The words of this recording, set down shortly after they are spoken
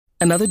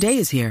Another day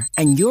is here,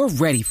 and you're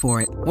ready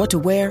for it. What to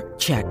wear?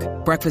 Check.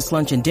 Breakfast,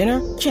 lunch, and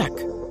dinner? Check.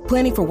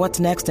 Planning for what's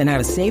next and how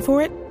to save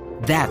for it?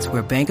 That's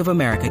where Bank of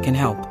America can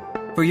help.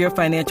 For your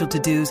financial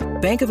to-dos,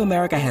 Bank of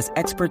America has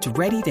experts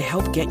ready to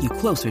help get you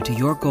closer to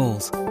your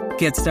goals.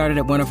 Get started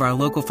at one of our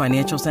local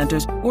financial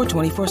centers or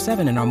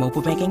 24/7 in our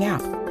mobile banking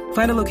app.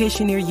 Find a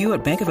location near you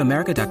at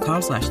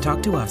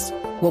bankofamerica.com/talktous.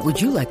 What would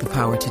you like the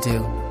power to do?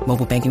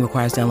 Mobile banking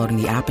requires downloading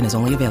the app and is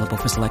only available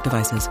for select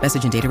devices.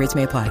 Message and data rates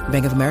may apply.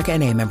 Bank of America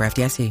N.A., member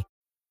FDIC.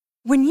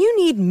 When you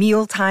need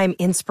mealtime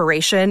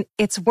inspiration,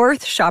 it's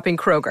worth shopping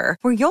Kroger,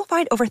 where you'll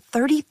find over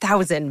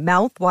 30,000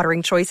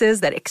 mouth-watering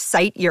choices that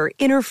excite your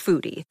inner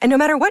foodie. And no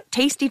matter what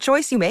tasty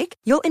choice you make,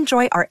 you'll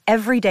enjoy our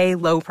everyday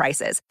low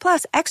prices,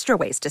 plus extra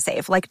ways to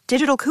save, like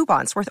digital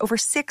coupons worth over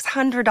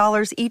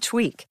 $600 each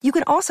week. You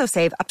can also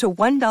save up to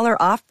 $1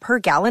 off per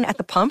gallon at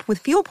the pump with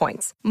fuel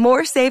points.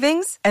 More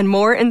savings and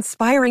more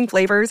inspiring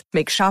flavors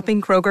make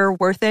shopping Kroger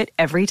worth it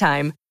every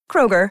time.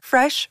 Kroger,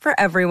 fresh for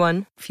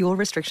everyone. Fuel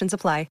restrictions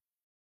apply.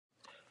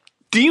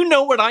 Do you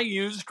know what I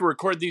use to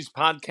record these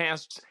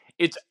podcasts?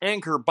 It's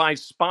Anchor by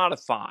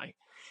Spotify.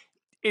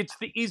 It's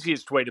the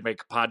easiest way to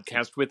make a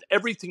podcast with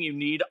everything you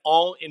need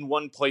all in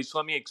one place.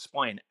 Let me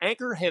explain.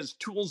 Anchor has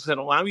tools that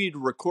allow you to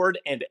record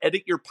and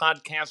edit your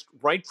podcast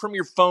right from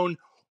your phone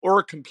or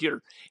a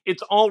computer.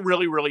 It's all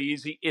really, really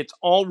easy. It's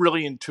all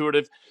really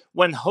intuitive.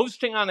 When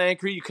hosting on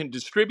Anchor, you can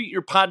distribute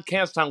your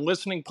podcast on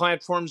listening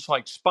platforms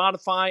like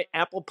Spotify,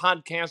 Apple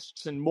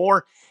Podcasts, and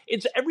more.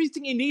 It's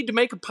everything you need to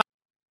make a podcast.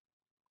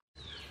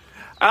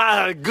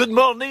 Good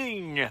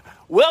morning.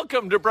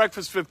 Welcome to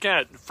Breakfast with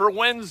Kent for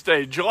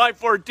Wednesday, July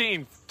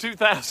 14th,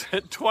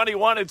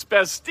 2021. It's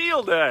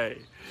Bastille Day.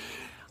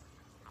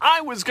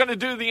 I was going to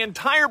do the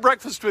entire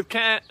Breakfast with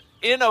Kent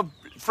in a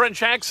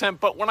French accent,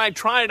 but when I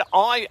tried,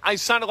 I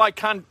sounded like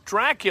Count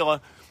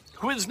Dracula,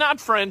 who is not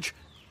French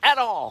at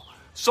all.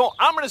 So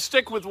I'm going to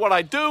stick with what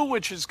I do,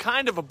 which is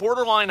kind of a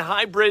borderline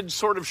hybrid,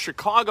 sort of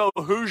Chicago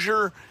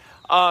Hoosier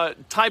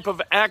type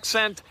of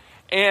accent,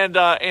 and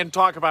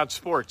talk about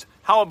sports.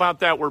 How about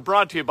that? We're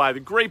brought to you by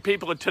the great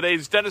people at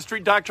Today's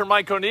Dentistry, Dr.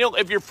 Mike O'Neill.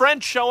 If your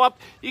friends show up,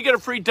 you get a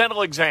free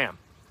dental exam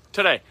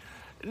today.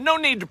 No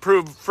need to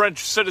prove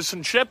French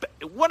citizenship,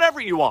 whatever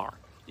you are.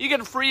 You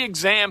get a free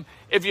exam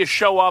if you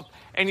show up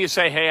and you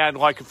say, hey, I'd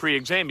like a free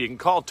exam. You can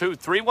call,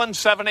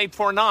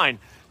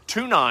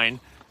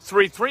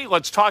 317-849-2933.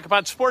 Let's talk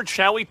about sports,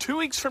 shall we? 2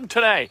 weeks from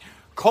today,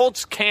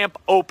 Colts camp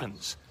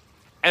opens,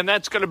 and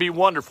that's going to be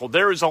wonderful.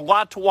 There is a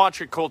lot to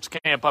watch at Colts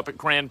camp up at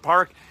Grand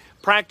Park.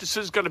 Practice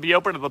is going to be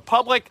open to the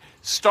public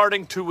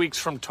starting 2 weeks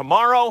from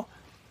tomorrow.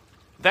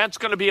 That's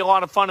going to be a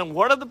lot of fun. And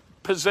one of the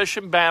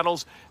position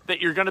battles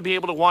that you're going to be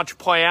able to watch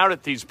play out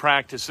at these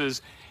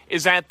practices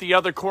is at the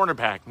other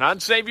cornerback.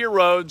 Not Xavier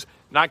Rhodes,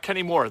 not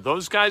Kenny Moore.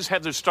 Those guys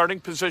have their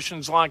starting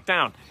positions locked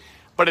down.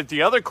 But at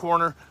the other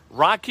corner,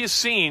 Rock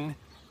Ya-Sin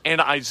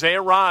and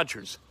Isaiah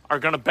Rodgers are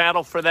going to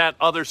battle for that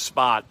other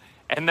spot.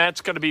 And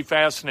that's going to be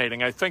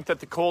fascinating. I think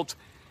that the Colts,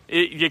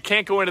 you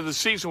can't go into the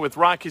season with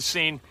Rock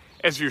Ya-Sin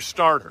as your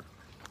starter.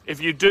 If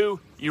you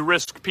do, you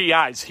risk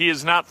PIs. He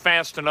is not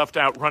fast enough to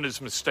outrun his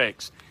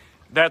mistakes.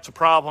 That's a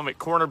problem at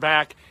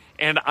cornerback,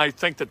 and I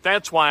think that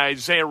that's why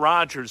Isaiah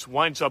Rodgers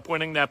winds up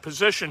winning that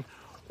position,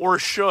 or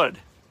should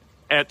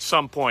at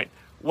some point.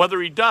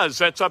 Whether he does,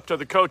 that's up to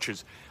the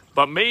coaches.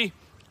 But me,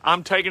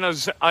 I'm taking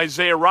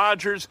Isaiah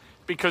Rodgers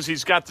because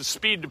he's got the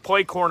speed to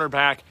play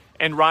cornerback,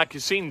 and Rock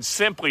Ya-Sin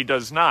simply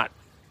does not.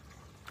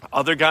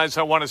 Other guys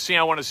I want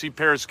to see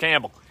Paris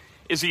Campbell.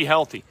 Is he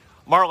healthy?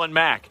 Marlon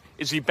Mack.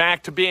 Is he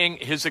back to being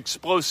his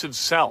explosive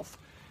self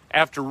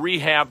after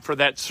rehab for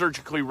that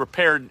surgically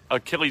repaired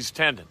Achilles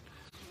tendon?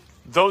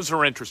 Those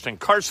are interesting.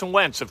 Carson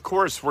Wentz, of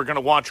course, we're going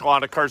to watch a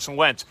lot of Carson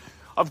Wentz.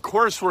 Of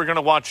course, we're going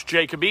to watch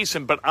Jacob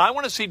Eason, but I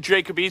want to see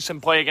Jacob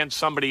Eason play against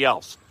somebody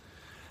else.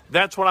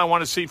 That's what I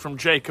want to see from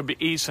Jacob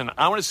Eason.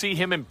 I want to see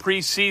him in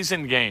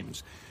preseason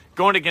games,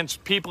 going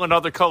against people in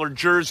other colored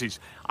jerseys.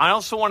 I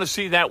also want to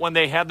see that when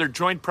they have their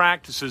joint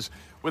practices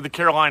with the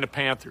Carolina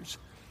Panthers.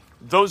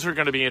 Those are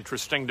going to be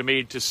interesting to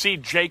me, to see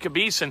Jacob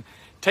Eason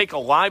take a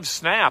live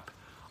snap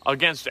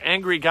against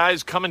angry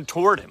guys coming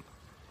toward him.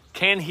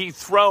 Can he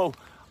throw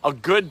a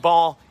good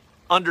ball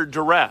under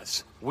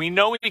duress? We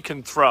know he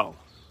can throw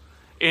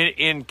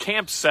in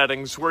camp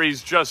settings where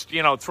he's just,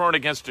 thrown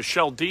against a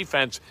shell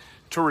defense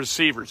to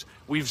receivers.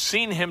 We've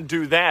seen him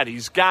do that.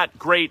 He's got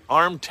great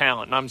arm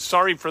talent. And I'm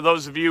sorry for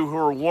those of you who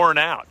are worn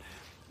out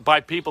by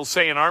people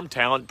saying arm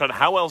talent, but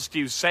how else do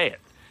you say it?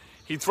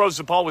 He throws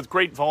the ball with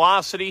great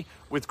velocity,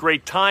 with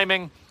great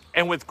timing,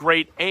 and with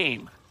great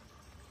aim.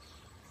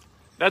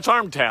 That's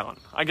arm talent.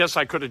 I guess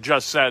I could have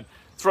just said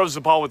throws the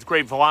ball with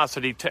great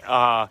velocity,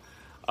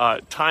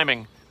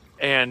 timing,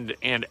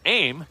 and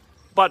aim,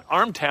 but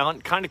arm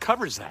talent kind of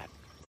covers that.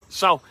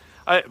 So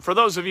for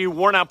those of you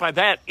worn out by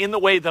that, in the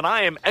way that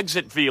I am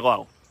exit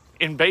velo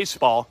in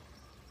baseball,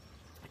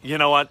 you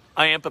know what?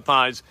 I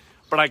empathize,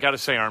 but I got to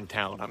say arm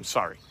talent. I'm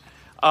sorry.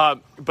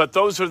 But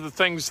those are the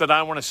things that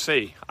I want to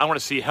see. I want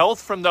to see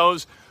health from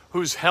those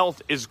whose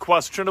health is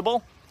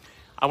questionable.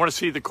 I want to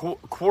see the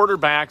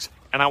quarterbacks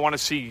And I want to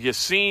see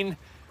Yassin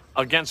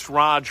against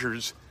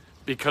Rodgers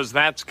because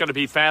that's going to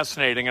be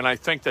fascinating. And I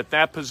think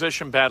that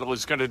position battle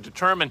is going to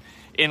determine,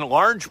 in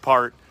large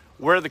part,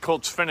 where the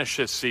Colts finish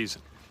this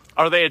season.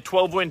 Are they a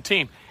 12-win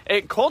team?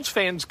 Colts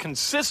fans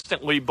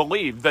consistently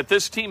believe that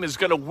this team is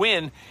going to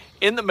win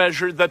in the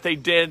measure that they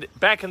did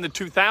back in the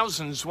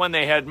 2000s when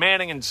they had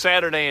Manning and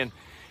Saturday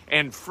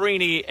and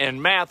Freeney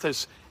and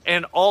Mathis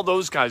and all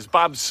those guys,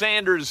 Bob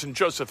Sanders and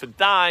Joseph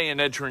Adai and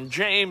Edgerrin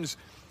James.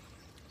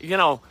 You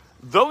know,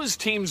 those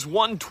teams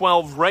won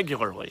 12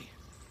 regularly.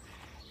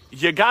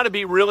 You got to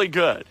be really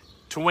good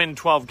to win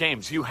 12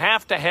 games. You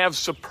have to have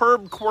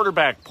superb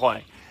quarterback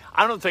play.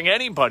 I don't think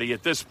anybody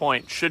at this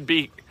point should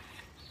be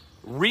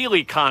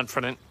really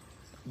confident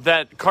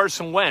that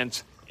Carson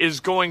Wentz is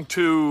going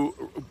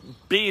to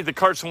be the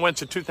Carson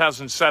Wentz of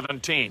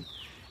 2017.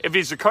 If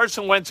he's the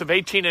Carson Wentz of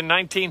 18 and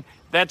 19,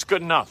 that's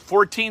good enough.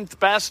 14th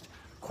best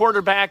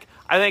quarterback,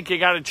 I think you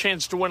got a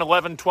chance to win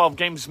 11, 12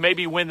 games,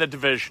 maybe win the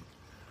division.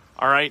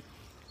 All right?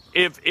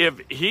 If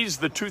he's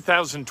the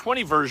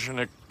 2020 version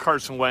of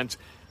Carson Wentz,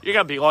 you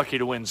got to be lucky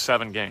to win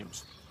 7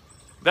 games.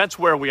 That's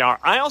where we are.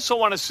 I also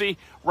want to see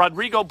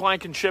Rodrigo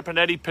Blankenship and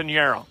Eddie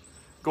Pinheiro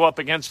go up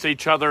against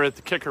each other at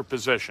the kicker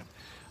position.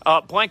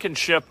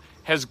 Blankenship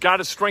has got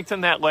to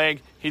strengthen that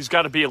leg. He's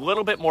got to be a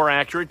little bit more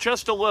accurate,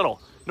 just a little.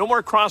 No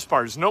more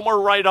crossbars, no more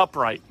right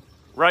upright,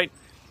 right?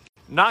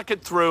 Knock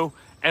it through,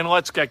 and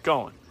let's get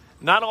going.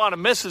 Not a lot of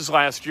misses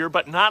last year,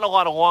 but not a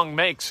lot of long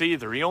makes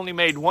either. He only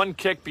made 1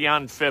 kick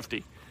beyond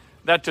 50.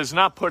 That does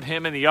not put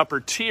him in the upper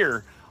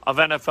tier of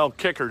NFL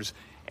kickers.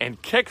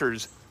 And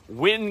kickers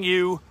win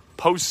you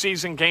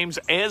postseason games,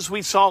 as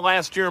we saw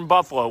last year in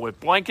Buffalo. If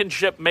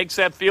Blankenship makes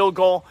that field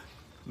goal,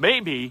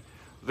 maybe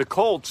the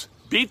Colts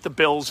beat the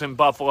Bills in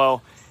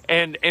Buffalo,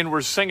 and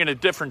we're singing a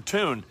different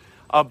tune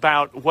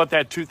about what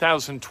that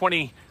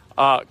 2020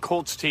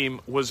 Colts team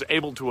was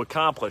able to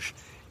accomplish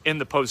in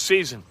the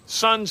postseason.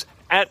 Suns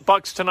at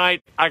Bucks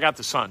tonight. I got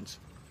the Suns.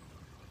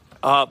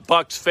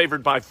 Bucks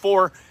favored by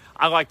 4.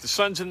 I like the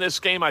Suns in this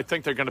game. I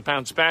think they're going to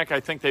bounce back. I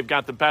think they've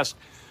got the best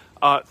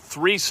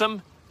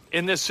threesome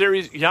in this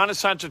series.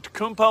 Giannis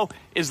Antetokounmpo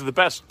is the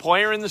best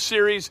player in the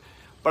series,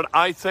 but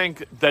I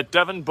think that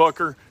Devin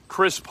Booker,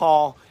 Chris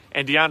Paul,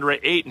 and DeAndre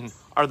Ayton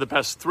are the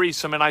best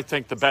threesome, and I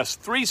think the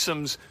best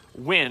threesomes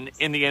win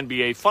in the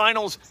NBA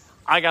Finals.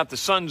 I got the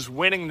Suns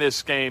winning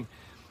this game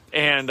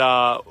and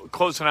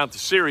closing out the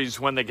series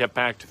when they get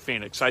back to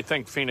Phoenix. I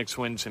think Phoenix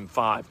wins in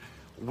 5.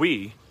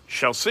 We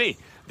shall see.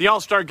 The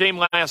All-Star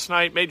game last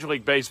night, Major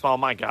League Baseball,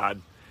 my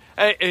God.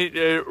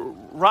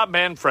 Rob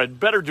Manfred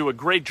better do a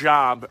great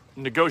job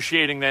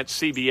negotiating that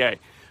CBA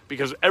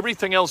because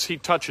everything else he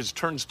touches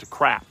turns to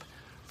crap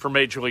for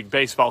Major League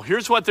Baseball.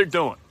 Here's what they're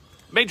doing.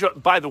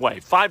 By the way,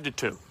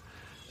 5-2.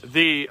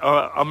 The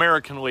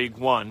American League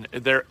won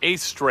their 8th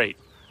straight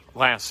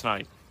last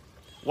night.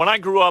 When I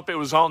grew up, it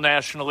was all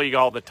National League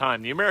all the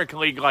time. The American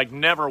League,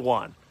 never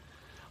won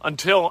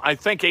until, I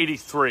think,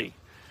 83.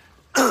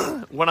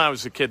 When I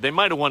was a kid. They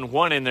might have won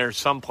 1 in there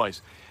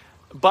someplace.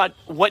 But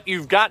what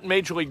you've got in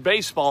Major League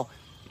Baseball,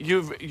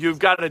 you've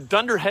got a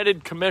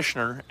dunderheaded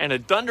commissioner and a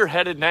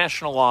dunderheaded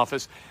national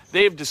office.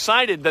 They have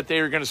decided that they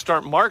are going to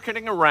start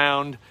marketing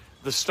around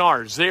the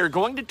stars. They are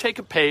going to take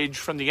a page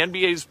from the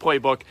NBA's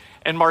playbook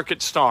and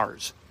market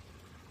stars.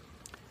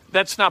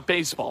 That's not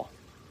baseball.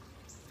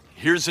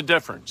 Here's the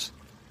difference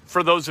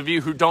for those of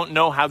you who don't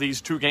know how these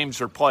 2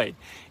 games are played.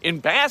 In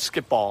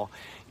basketball,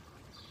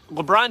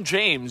 LeBron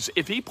James,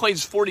 if he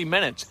plays 40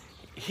 minutes,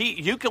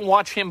 you can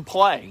watch him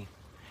play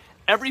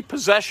every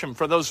possession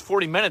for those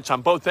 40 minutes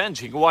on both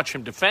ends. You can watch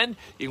him defend.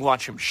 You can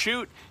watch him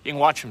shoot. You can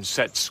watch him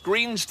set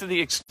screens to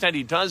the extent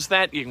he does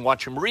that. You can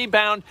watch him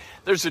rebound.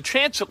 There's a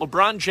chance that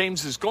LeBron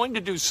James is going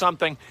to do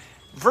something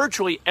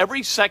virtually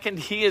every second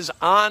he is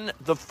on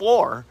the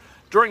floor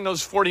during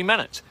those 40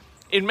 minutes.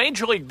 In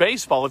Major League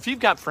Baseball, if you've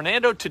got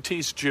Fernando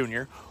Tatis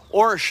Jr.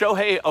 or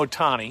Shohei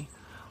Ohtani,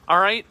 all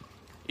right,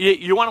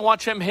 you want to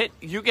watch him hit,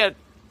 you get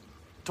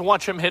to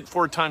watch him hit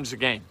 4 times a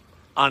game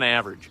on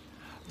average.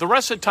 The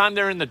rest of the time,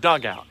 they're in the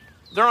dugout.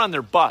 They're on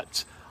their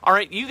butts. All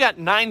right, you got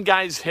 9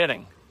 guys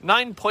hitting,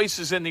 9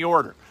 places in the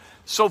order.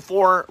 So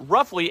for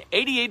roughly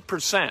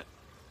 88%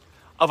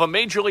 of a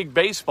Major League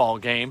Baseball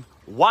game,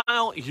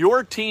 while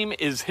your team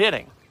is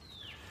hitting,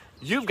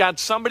 you've got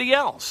somebody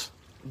else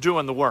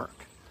doing the work.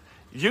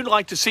 You'd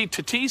like to see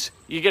Tatis,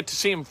 you get to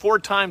see him 4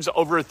 times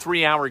over a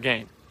 3-hour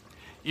game.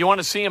 You want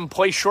to see him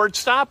play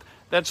shortstop?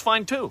 That's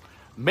fine too.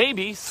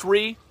 Maybe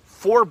 3,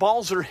 4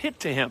 balls are hit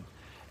to him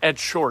at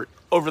short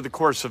over the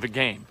course of a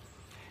game.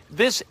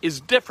 This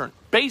is different.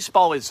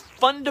 Baseball is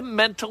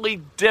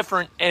fundamentally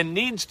different and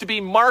needs to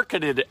be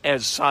marketed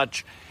as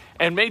such.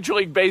 And Major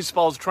League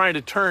Baseball is trying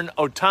to turn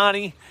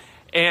Ohtani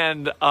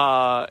and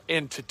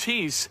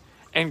Tatis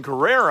and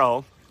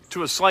Guerrero,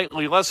 to a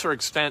slightly lesser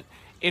extent,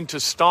 into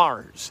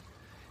stars.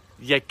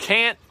 You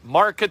can't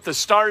market the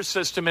star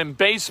system in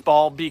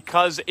baseball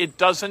because it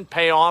doesn't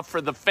pay off for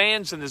the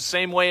fans in the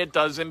same way it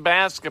does in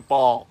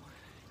basketball.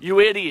 You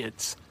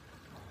idiots.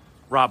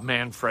 Rob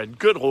Manfred,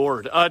 good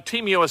Lord.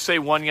 Team USA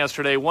won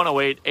yesterday,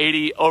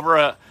 108-80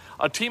 over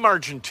a team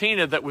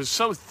Argentina that was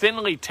so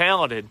thinly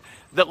talented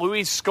that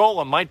Luis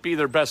Scola might be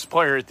their best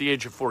player at the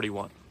age of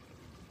 41.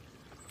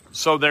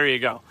 So there you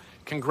go.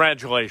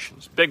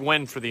 Congratulations. Big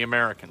win for the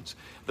Americans.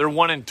 They're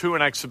 1-2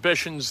 in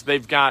exhibitions.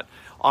 They've got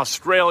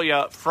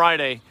Australia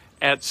Friday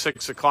at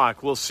 6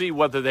 o'clock. We'll see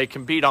whether they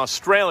can beat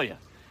Australia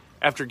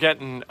after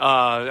getting,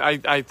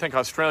 I think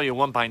Australia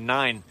won by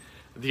 9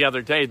 the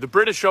other day. The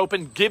British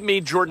Open, give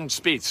me Jordan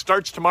Spieth.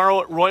 Starts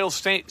tomorrow at Royal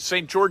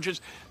St. George's.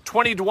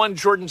 20-1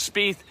 Jordan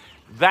Spieth.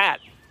 That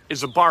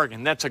is a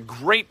bargain. That's a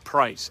great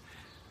price.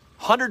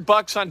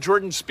 $100 on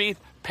Jordan Spieth,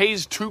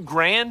 pays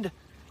 $2,000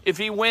 if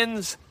he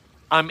wins.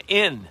 I'm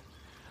in.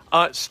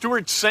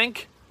 Stuart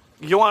Sink,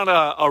 you want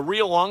a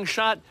real long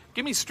shot?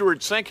 Give me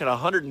Stuart Sink at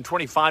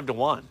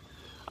 125-1.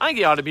 I think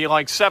he ought to be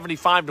like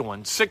 75-1,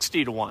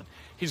 60-1.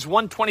 He's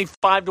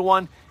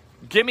 125-1.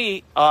 Give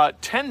me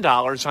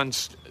 $10 on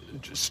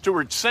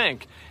Stuart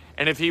Sink,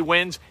 and if he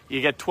wins,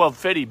 you get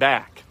 $1,250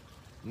 back.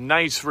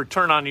 Nice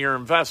return on your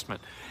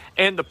investment.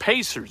 And the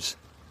Pacers,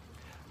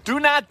 do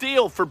not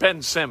deal for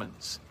Ben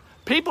Simmons.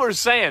 People are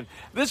saying,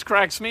 this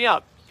cracks me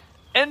up.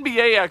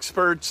 NBA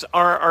experts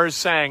are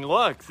saying,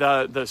 look,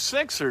 the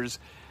Sixers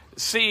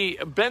see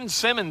Ben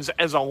Simmons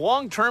as a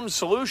long-term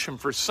solution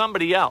for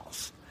somebody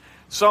else.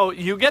 So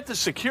you get the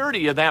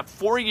security of that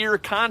 4-year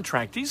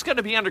contract. He's going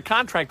to be under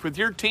contract with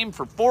your team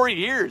for 4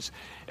 years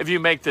if you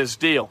make this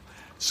deal.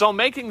 So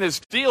making this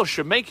deal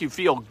should make you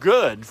feel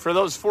good for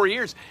those 4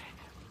 years.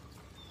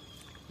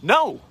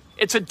 No,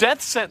 it's a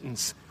death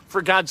sentence,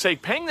 for God's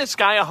sake. Paying this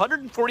guy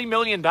 $140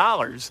 million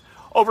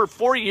over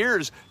 4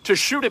 years to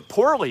shoot it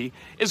poorly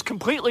is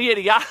completely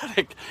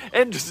idiotic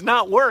and does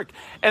not work.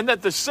 And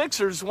that the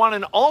Sixers want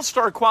an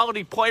all-star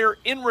quality player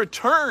in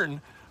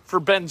return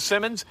for Ben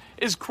Simmons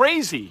is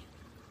crazy.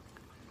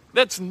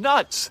 That's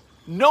nuts.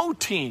 No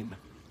team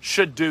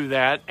should do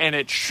that, and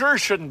it sure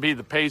shouldn't be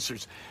the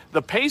Pacers.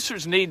 The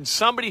Pacers need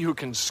somebody who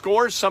can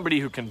score, somebody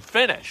who can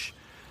finish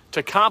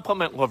to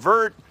complement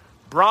LeVert,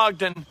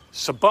 Brogdon,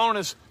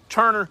 Sabonis,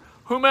 Turner,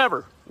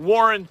 whomever,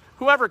 Warren,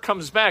 whoever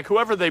comes back,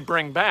 whoever they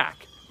bring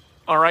back,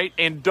 all right?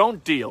 And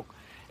don't deal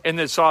in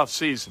this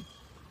offseason.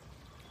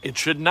 It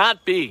should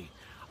not be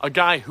a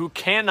guy who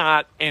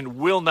cannot and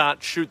will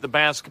not shoot the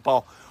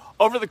basketball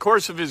over the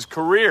course of his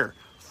career.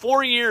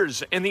 4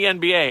 years in the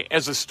NBA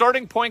as a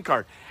starting point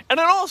guard and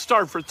an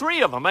all-star for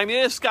 3 of them. I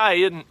mean, this guy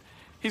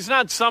he's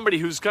not somebody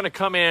who's going to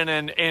come in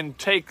and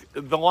take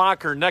the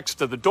locker next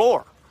to the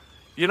door.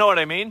 You know what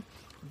I mean?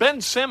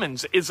 Ben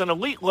Simmons is an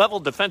elite-level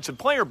defensive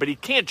player, but he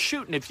can't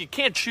shoot, and if you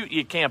can't shoot,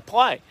 you can't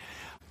play.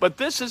 But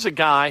this is a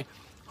guy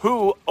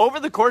who, over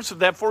the course of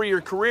that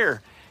 4-year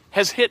career,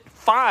 has hit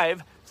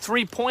 5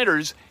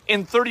 3-pointers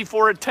in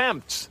 34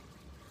 attempts.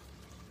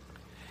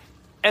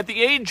 At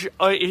the age,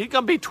 he's going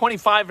to be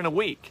 25 in a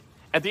week.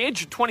 At the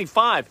age of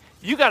 25,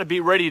 you got to be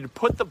ready to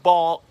put the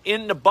ball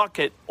in the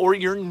bucket or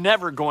you're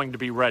never going to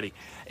be ready.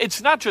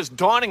 It's not just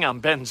dawning on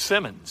Ben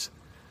Simmons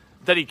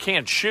that he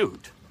can't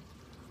shoot.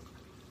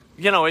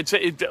 You know, it's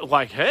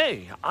like,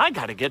 hey, I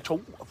got to get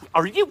to,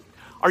 are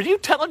you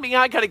telling me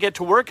I got to get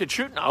to work at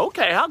shooting?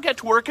 Okay, I'll get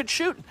to work at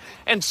shooting.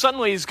 And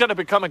suddenly he's going to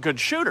become a good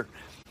shooter.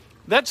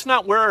 That's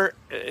not where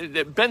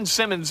Ben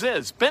Simmons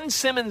is. Ben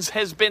Simmons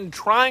has been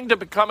trying to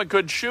become a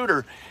good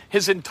shooter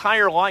his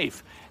entire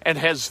life and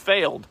has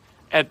failed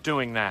at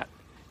doing that.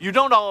 You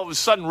don't all of a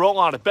sudden roll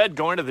out of bed,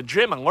 go into the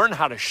gym, and learn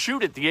how to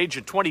shoot at the age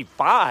of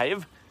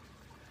 25.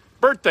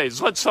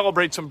 Birthdays. Let's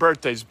celebrate some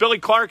birthdays. Billy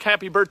Clark,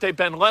 happy birthday.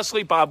 Ben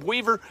Leslie, Bob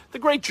Weaver, the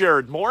great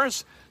Jared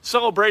Morris,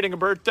 celebrating a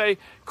birthday.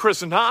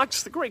 Chris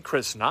Knox, the great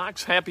Chris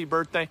Knox, happy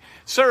birthday.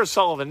 Sarah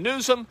Sullivan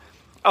Newsom,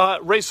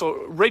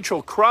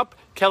 Rachel Krupp,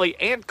 Kelly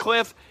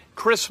Antcliffe,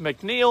 Chris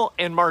McNeil,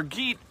 and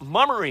Margit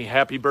Mummery,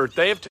 happy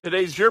birthday. If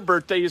today's your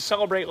birthday, you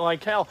celebrate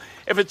like hell.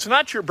 If it's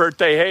not your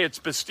birthday, hey, it's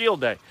Bastille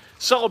Day.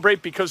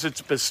 Celebrate because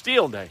it's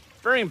Bastille Day.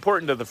 Very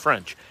important to the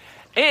French.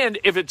 And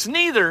if it's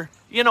neither,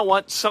 you know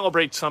what?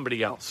 Celebrate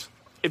somebody else.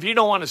 If you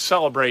don't want to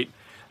celebrate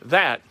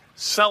that,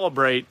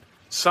 celebrate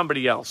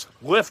somebody else.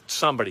 Lift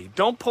somebody.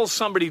 Don't pull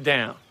somebody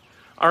down.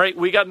 All right,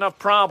 we got enough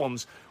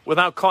problems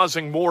without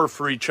causing more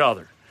for each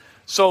other.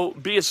 So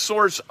be a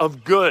source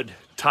of good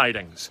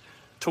tidings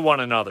to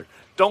one another.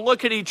 Don't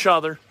look at each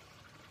other,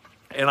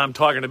 and I'm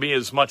talking to me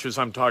as much as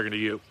I'm talking to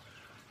you.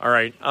 All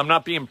right, I'm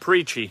not being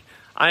preachy.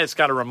 I just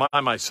got to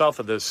remind myself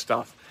of this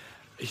stuff.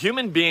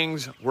 Human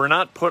beings were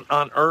not put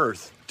on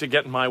earth to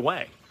get in my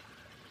way.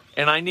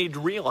 And I need to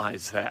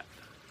realize that.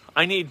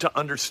 I need to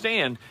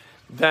understand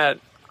that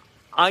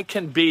I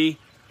can be,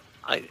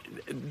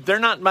 they're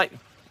not my,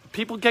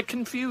 people get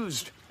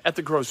confused at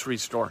the grocery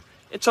store.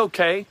 It's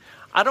okay.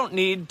 I don't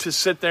need to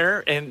sit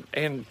there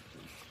and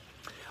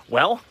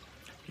well,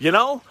 you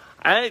know,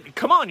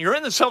 come on, you're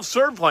in the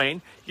self-serve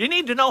lane. You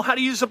need to know how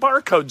to use a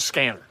barcode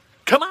scanner.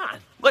 Come on.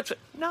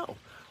 No,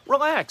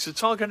 relax.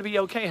 It's all going to be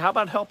okay. How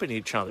about helping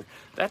each other?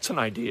 That's an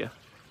idea.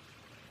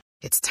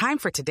 It's time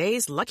for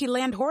today's Lucky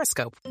Land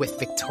horoscope with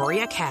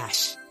Victoria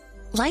Cash.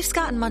 Life's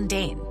gotten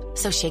mundane,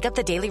 so shake up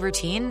the daily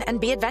routine and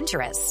be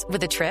adventurous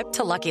with a trip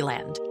to Lucky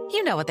Land.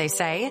 You know what they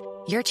say.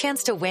 Your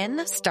chance to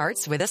win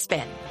starts with a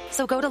spin.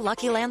 So go to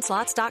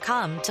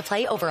LuckyLandSlots.com to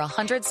play over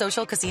 100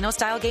 social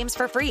casino-style games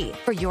for free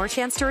for your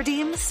chance to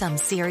redeem some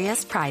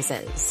serious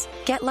prizes.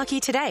 Get lucky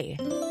today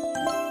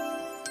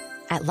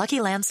at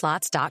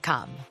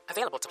LuckyLandSlots.com.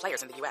 Available to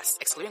players in the U.S.,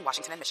 excluding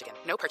Washington and Michigan.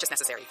 No purchase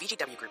necessary.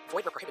 VGW Group.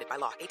 Void or prohibited by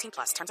law. 18+.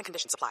 Terms and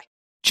conditions apply.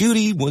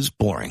 Judy was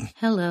boring.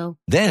 Hello.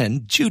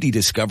 Then Judy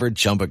discovered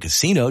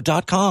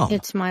ChumbaCasino.com.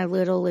 It's my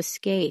little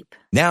escape.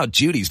 Now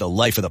Judy's the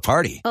life of the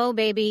party. Oh,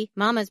 baby,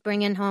 mama's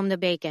bringing home the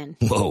bacon.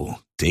 Whoa,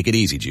 take it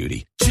easy,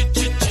 Judy.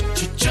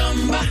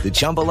 The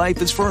Chumba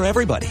life is for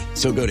everybody.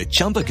 So go to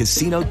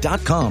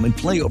ChumbaCasino.com and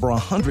play over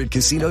 100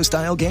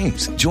 casino-style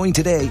games. Join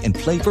today and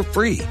play for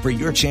free for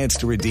your chance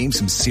to redeem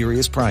some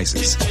serious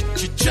prizes.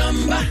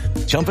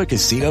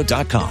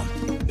 ChumbaCasino.com.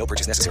 No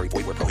purchase necessary.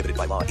 Void where prohibited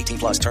by law.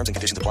 18+. Terms and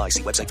conditions apply.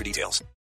 See website for details.